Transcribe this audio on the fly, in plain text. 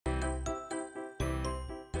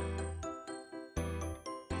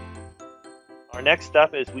Our next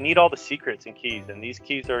step is we need all the secrets and keys, and these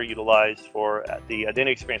keys are utilized for the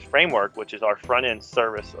Identity Experience Framework, which is our front-end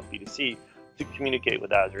service of B2C, to communicate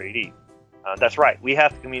with Azure AD. That's right, we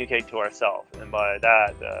have to communicate to ourselves, and by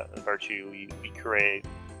that virtue, we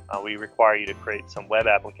require you to create some web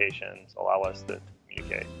applications allow us to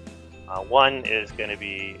communicate. One is going to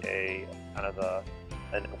be a kind of a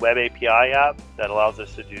web API app that allows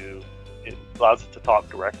us to talk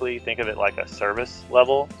directly. Think of it like a service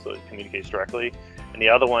level, so it communicates directly. And the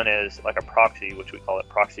other one is like a proxy, which we call it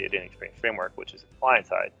ProxyIdentityExperienceFramework, which is the client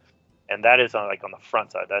side. And that is on the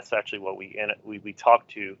front side. That's actually what we talk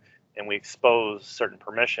to, and we expose certain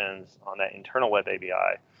permissions on that internal web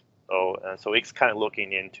API. So it's kind of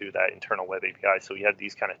looking into that internal web API. So you have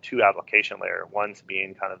these kind of two application layers. One's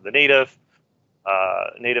being kind of the native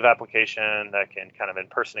application that can kind of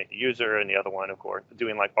impersonate the user, and the other one, of course,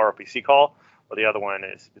 doing like RPC call. But the other one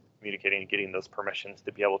is communicating and getting those permissions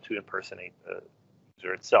to be able to impersonate the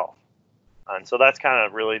user itself. And so that's kind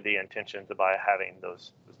of really the intentions by having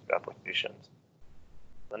those applications.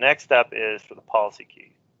 The next step is for the policy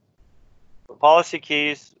keys. For policy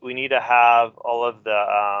keys, we need to have all of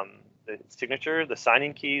the signature, the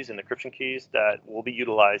signing keys, and the encryption keys that will be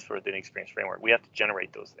utilized for the Identity Experience Framework. We have to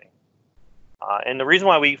generate those things. And the reason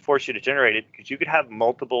why we force you to generate it, because you could have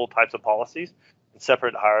multiple types of policies in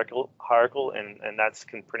separate hierarchical, and that's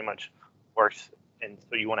can pretty much works. And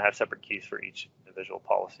so you want to have separate keys for each individual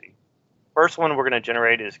policy. First one we're going to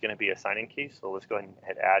generate is going to be a signing key. So let's go ahead and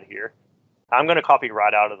hit add here. I'm going to copy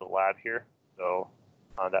right out of the lab here. So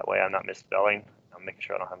that way I'm not misspelling. I'm making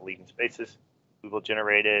sure I don't have leading spaces. We will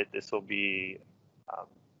generate it. This will be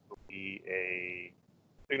a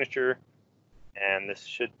signature, and this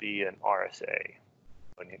should be an RSA.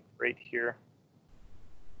 I'm going to hit create here.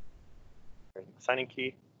 There's the signing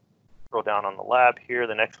key. Scroll down on the lab here.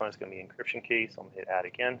 The next one is going to be encryption key, so I'm going to hit add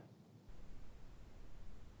again.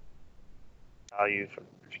 Value for the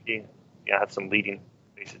encryption key. Yeah, I have some leading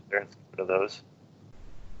spaces there. Let's get rid of those.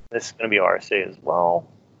 This is going to be RSA as well.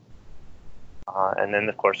 And then,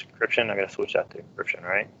 of course, encryption. I'm going to switch that to encryption,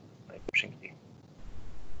 right? My encryption key.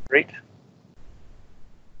 Great.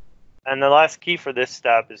 And the last key for this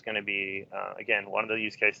step is going to be, again, one of the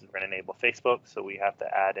use cases we're going to enable Facebook. So we have to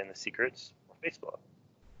add in the secrets for Facebook.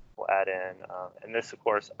 We'll add in, and this, of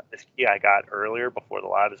course, this key I got earlier before the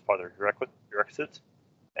lab is part of the prerequisites.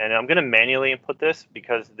 And I'm going to manually input this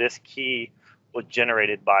because this key was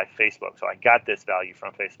generated by Facebook. So I got this value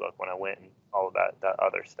from Facebook when I went and followed that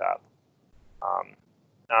other step.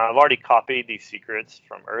 Now I've already copied these secrets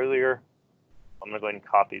from earlier. I'm going to go ahead and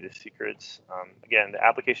copy the secrets. Again, the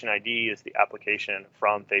application ID is the application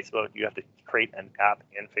from Facebook. You have to create an app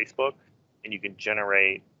in Facebook, and you can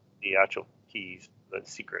generate the actual keys, the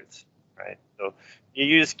secrets, right? So you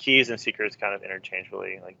use keys and secrets kind of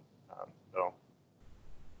interchangeably. So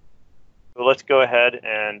let's go ahead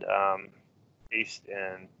and paste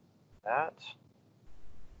in that.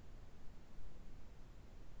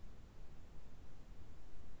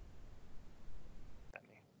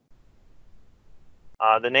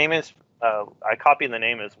 The name is, I copied the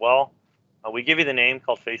name as well. We give you the name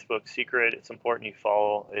called Facebook Secret. It's important you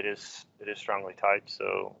follow. It is strongly typed,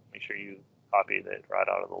 so make sure you copy it right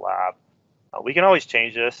out of the lab. We can always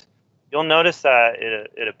change this. You'll notice that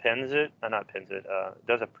it appends it, not appends it, it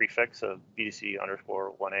does a prefix of BDC_1A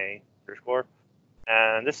underscore.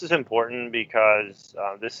 And this is important because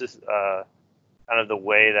this is kind of the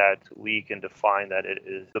way that we can define that it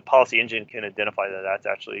is, the policy engine can identify that that's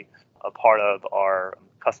actually a part of our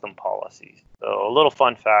custom policies. So a little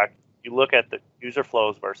fun fact, you look at the user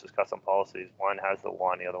flows versus custom policies, one has the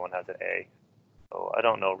 1, the other one has an A. So I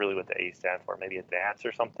don't know really what the A stands for, maybe advanced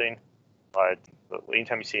or something, but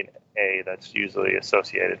anytime you see an A, that's usually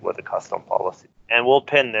associated with a custom policy. And we'll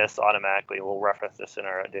pin this automatically. We'll reference this in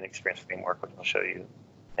our Identity Experience Framework, which I'll show you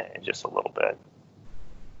in just a little bit.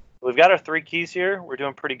 We've got our 3 keys here. We're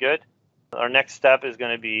doing pretty good. Our next step is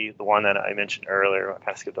going to be the one that I mentioned earlier, I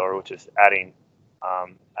kind of skipped over, which is adding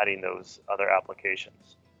those other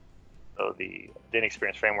applications. So the Identity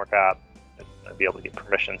Experience Framework app is going to be able to get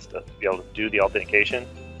permissions to be able to do the authentication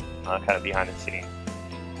kind of behind the scenes.